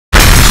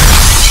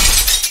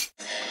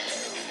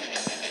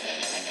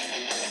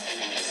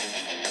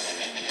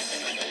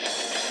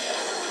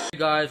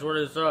guys, what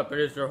is up? It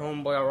is your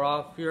homeboy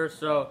ARAF here.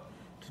 So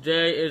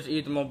today is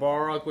Eid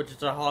Mubarak, which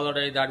is a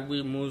holiday that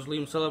we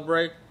Muslims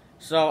celebrate.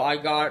 So I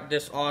got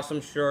this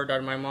awesome shirt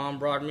that my mom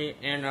brought me,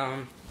 and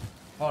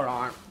hold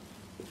on,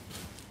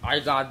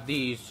 I got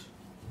these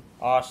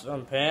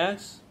awesome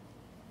pants.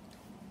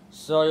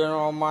 So you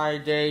know, my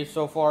day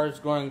so far is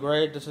going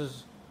great.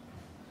 It's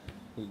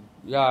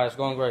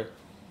going great.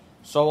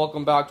 So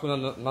welcome back to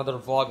another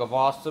vlog of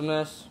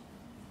Awesomeness.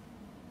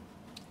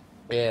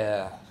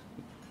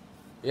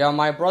 Yeah,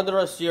 my brother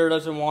Asir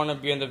doesn't want to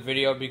be in the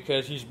video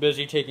because he's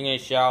busy taking a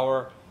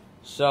shower.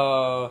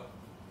 So,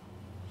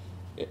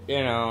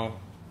 you know.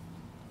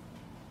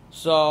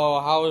 So,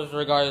 how is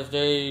your guys'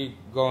 day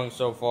going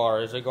so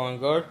far? Is it going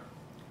good?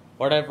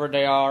 Whatever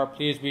they are,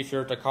 please be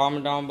sure to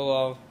comment down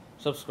below,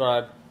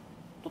 subscribe.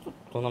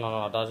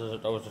 No,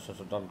 that was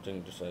just a dumb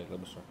thing to say. Let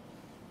me start.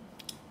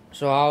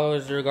 So, how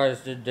is your guys'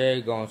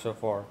 day going so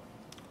far?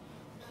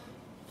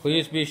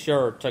 Please be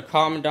sure to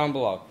comment down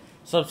below,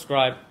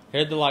 subscribe,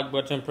 hit the like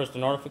button, press the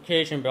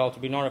notification bell to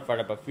be notified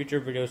about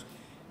future videos,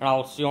 and I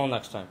will see you all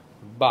next time.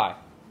 Bye.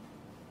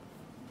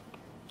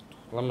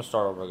 Let me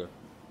start over again.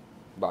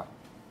 Bye.